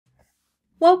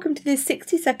Welcome to this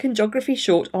 60-second geography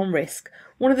short on risk,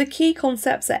 one of the key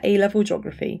concepts at A-level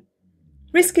geography.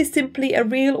 Risk is simply a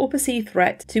real or perceived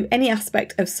threat to any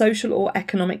aspect of social or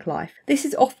economic life. This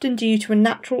is often due to a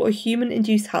natural or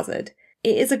human-induced hazard.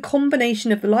 It is a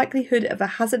combination of the likelihood of a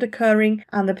hazard occurring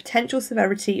and the potential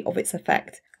severity of its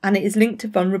effect, and it is linked to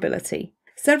vulnerability.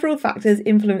 Several factors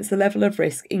influence the level of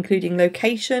risk, including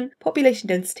location, population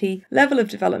density, level of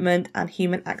development, and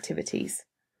human activities.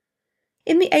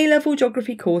 In the A-level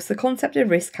geography course, the concept of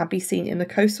risk can be seen in the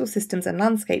Coastal Systems and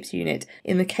Landscapes unit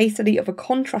in the case study of a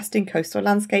contrasting coastal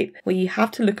landscape, where you have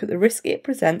to look at the risk it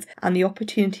presents and the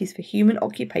opportunities for human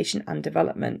occupation and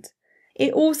development.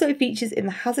 It also features in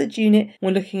the hazard unit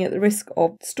when looking at the risk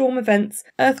of storm events,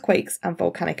 earthquakes and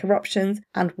volcanic eruptions,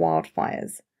 and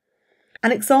wildfires.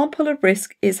 An example of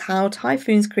risk is how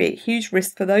typhoons create huge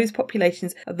risk for those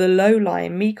populations of the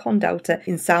low-lying Mekong Delta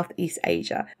in Southeast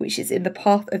Asia, which is in the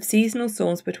path of seasonal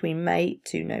storms between May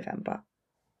to November.